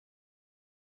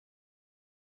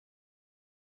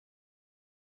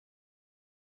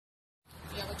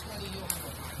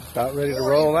About ready to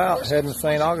roll out, heading to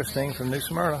St. Augustine from New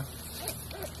Smyrna.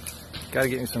 Got to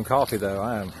get me some coffee though.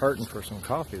 I am hurting for some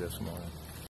coffee this morning.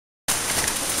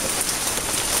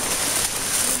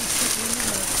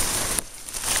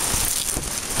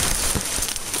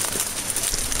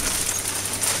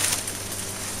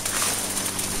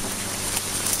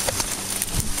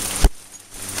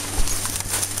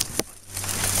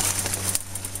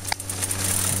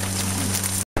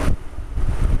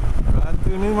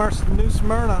 New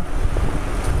Smyrna,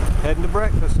 heading to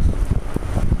breakfast.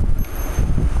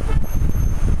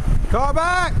 Car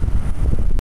back!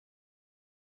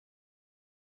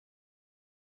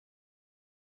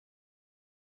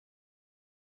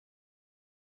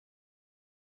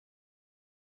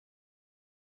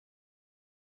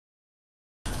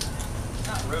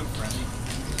 Not road friendly.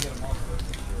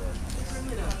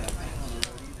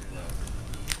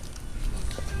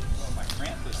 My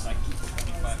Krampus, I keep it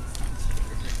 25.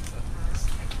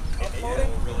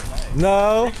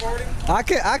 No, I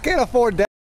can't afford that.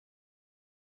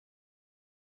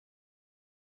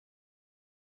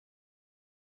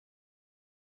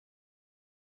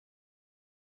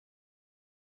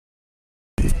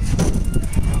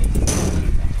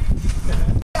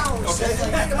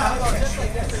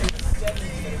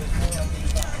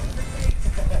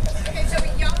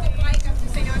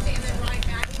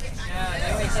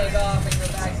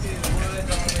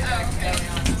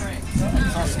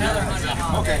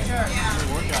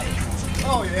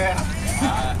 Oh yeah.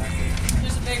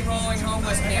 Just a big rolling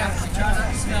homeless camp. We try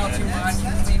not to smell too much.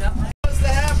 Clean up. What's to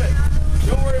happen?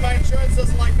 Don't worry, my insurance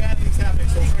doesn't like bad things happening,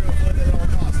 so we're going to avoid that at all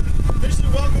costs. Officially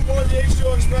welcome aboard the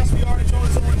StJohn Express. We already told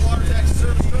us only water taxi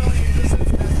service currently in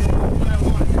existence. That's what I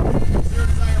wanted. Zero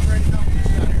desire for any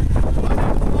competition out here. My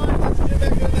name is Ponce. Let's get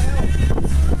back into the hell.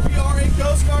 We are a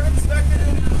Coast Guard inspected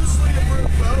and loosely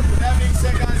approved boat. With that being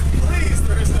said, guys, please,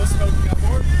 there is no smoking on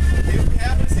board. If we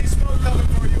happen to see smoke coming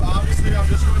for you, obviously I'm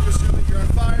just going to assume that you're on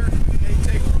fire and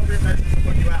take appropriate measures to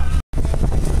put you out.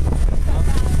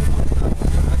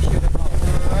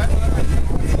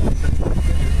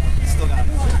 Still got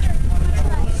it.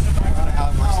 I don't know how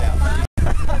it works out.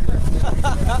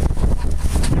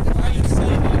 Why are you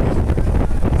saying that?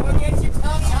 What gets you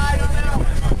tongue tied on that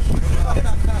one?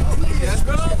 Yes,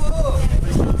 bravo!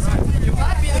 You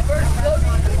might be the first float to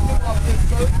come off this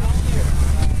boat this year.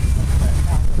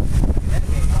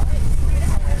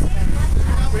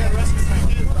 We had rescue tank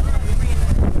too.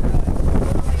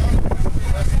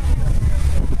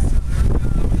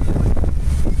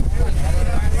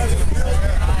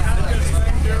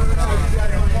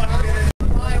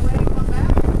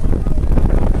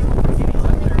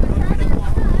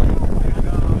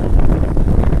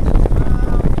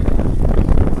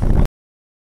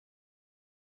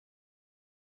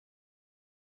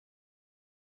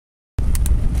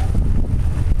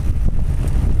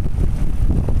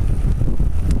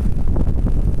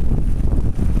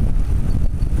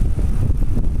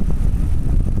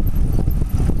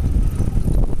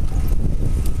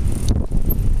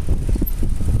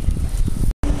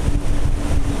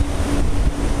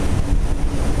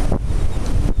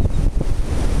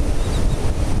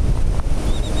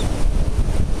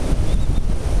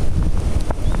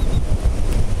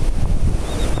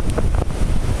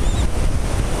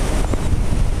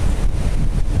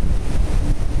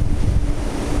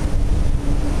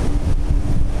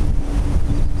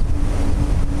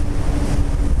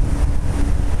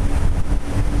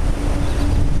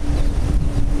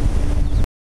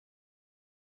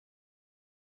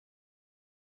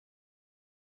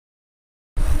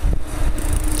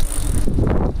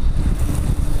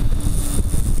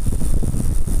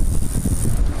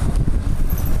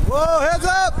 Whoa, heads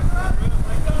up!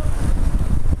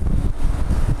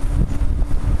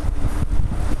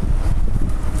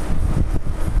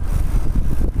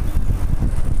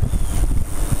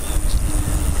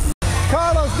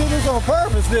 Carlos did this on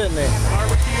purpose, didn't he?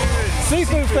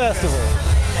 Seafood Festival.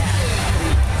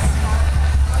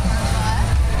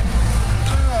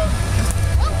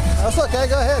 That's okay,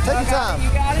 go ahead, take your time. You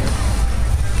got it?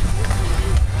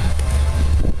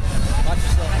 Watch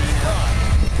yourself.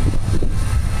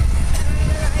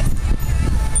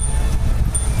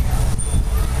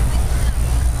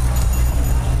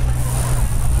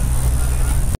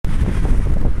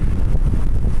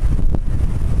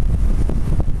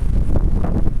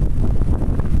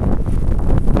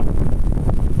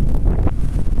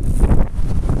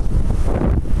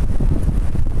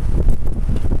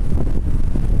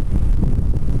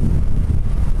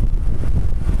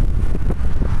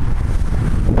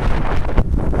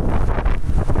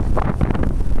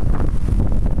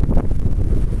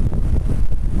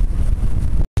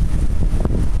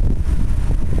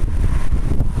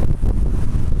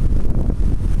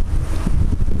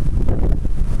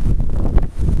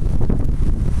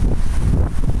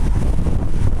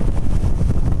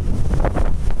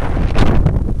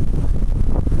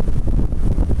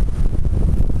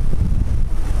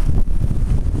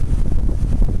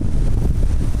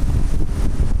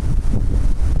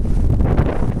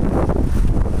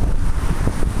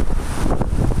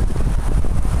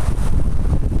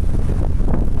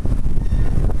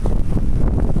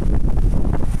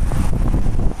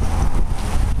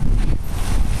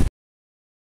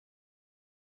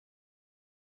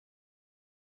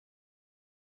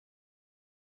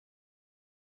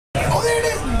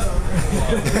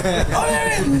 Oh,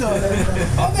 there it is!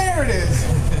 Oh, there it is!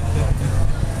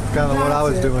 Kind of what I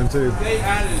was doing too. I mean,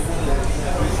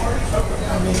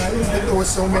 I didn't think there was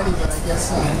so many, but I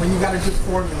guess when you got a good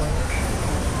formula.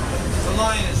 The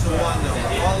lion is the one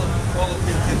though. All the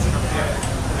big kids are up there.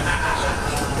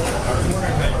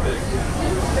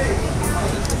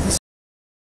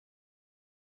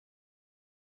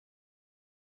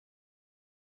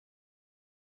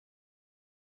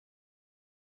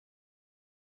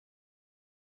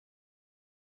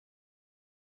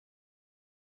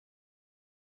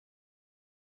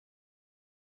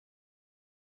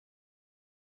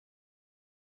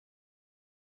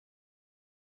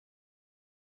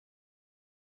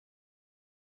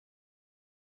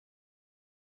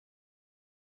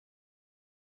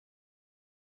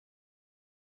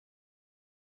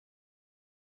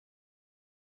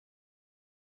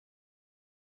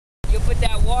 You put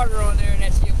that water on there and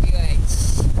that's your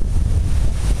pH.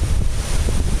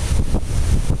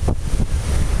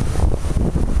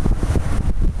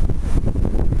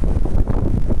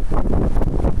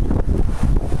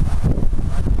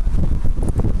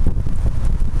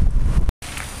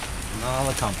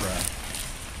 Nala Compra.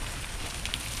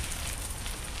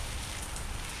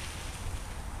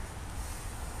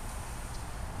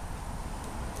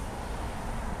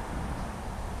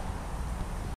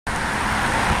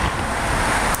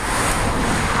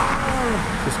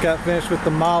 Just got finished with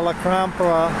the Mala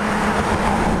Crampra.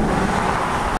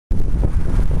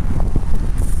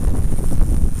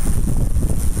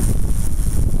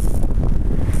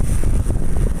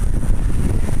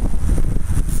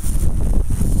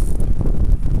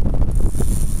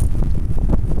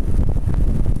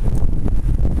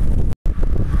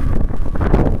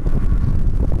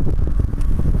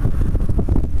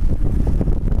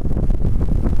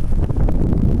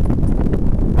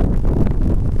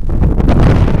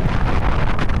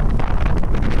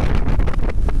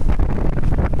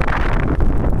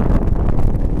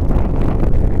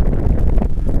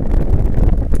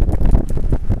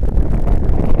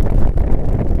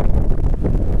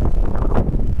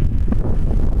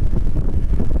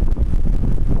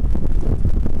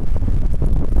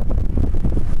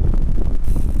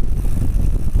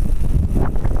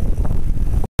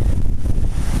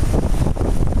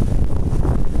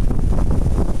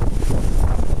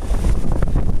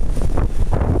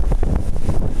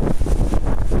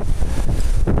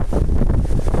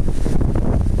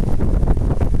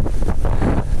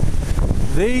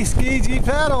 These ski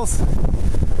pedals,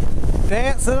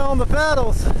 dancing on the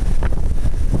pedals. Got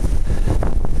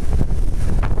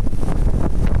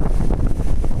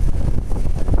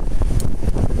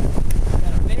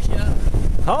a fish up.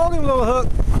 Hold him, little hook.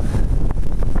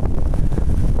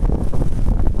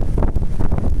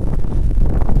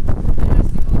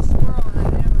 Nasty little swirl on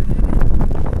that hammer, didn't it?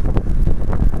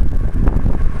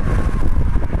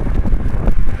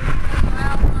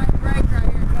 Alpine break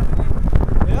right here coming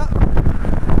in. Yeah.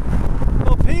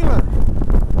 Little peeler.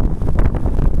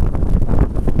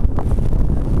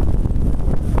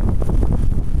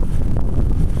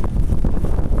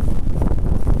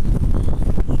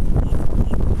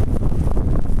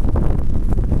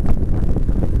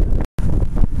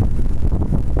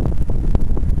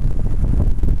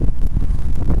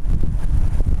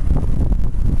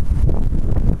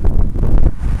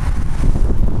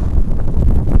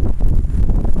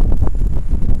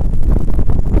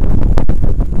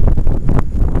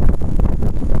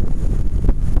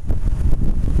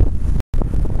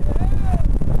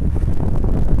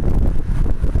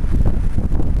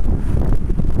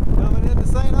 Coming into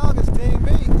St. Augustine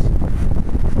Beach.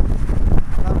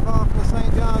 Not far from the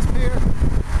St. John's Pier.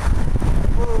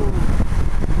 Whoa.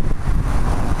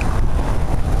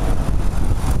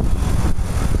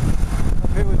 Up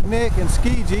here with Nick and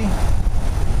Skiji.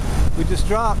 We just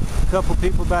dropped a couple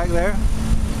people back there.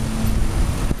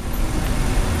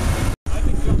 I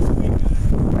think John's a great guy.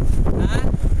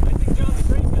 Huh? I think John's a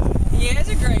great guy. He is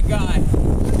a great guy. He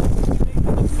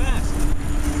looks fast.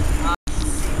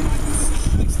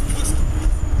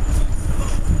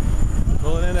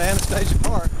 Pulling into Anastasia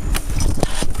Park.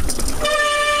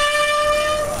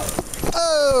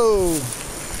 Oh!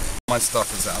 My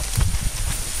stuff is out.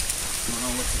 I don't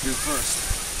know what to do first.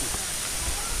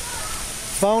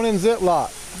 Phone and Ziploc.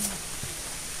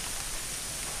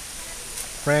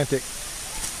 Frantic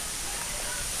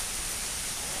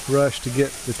rush to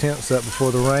get the tents up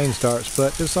before the rain starts,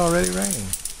 but it's already raining.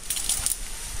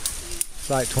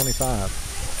 Site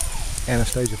 25,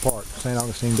 Anastasia Park, St.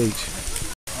 Augustine Beach.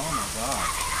 Oh my god.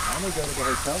 I'm gonna go to the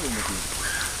hotel room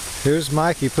with Here's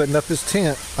Mikey putting up his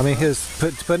tent. I mean, his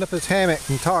putting up his hammock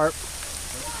and tarp. you.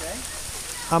 Okay?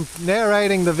 I'm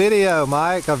narrating the video,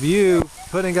 Mike, of you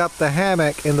putting up the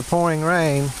hammock in the pouring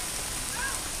rain.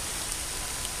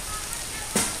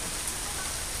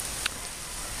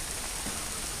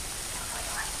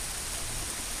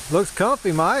 Looks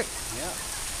comfy, Mike. Yeah.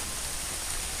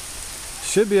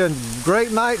 Should be a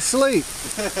great night's sleep.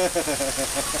 In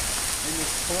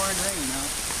this pouring rain, huh?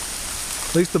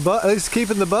 At least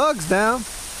keeping the bugs down.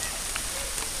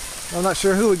 I'm not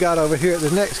sure who we got over here at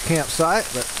the next campsite,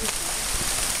 but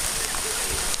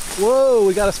whoa,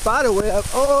 we got a spider web.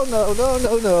 Oh no, no,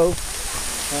 no, no.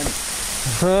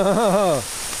 Funny.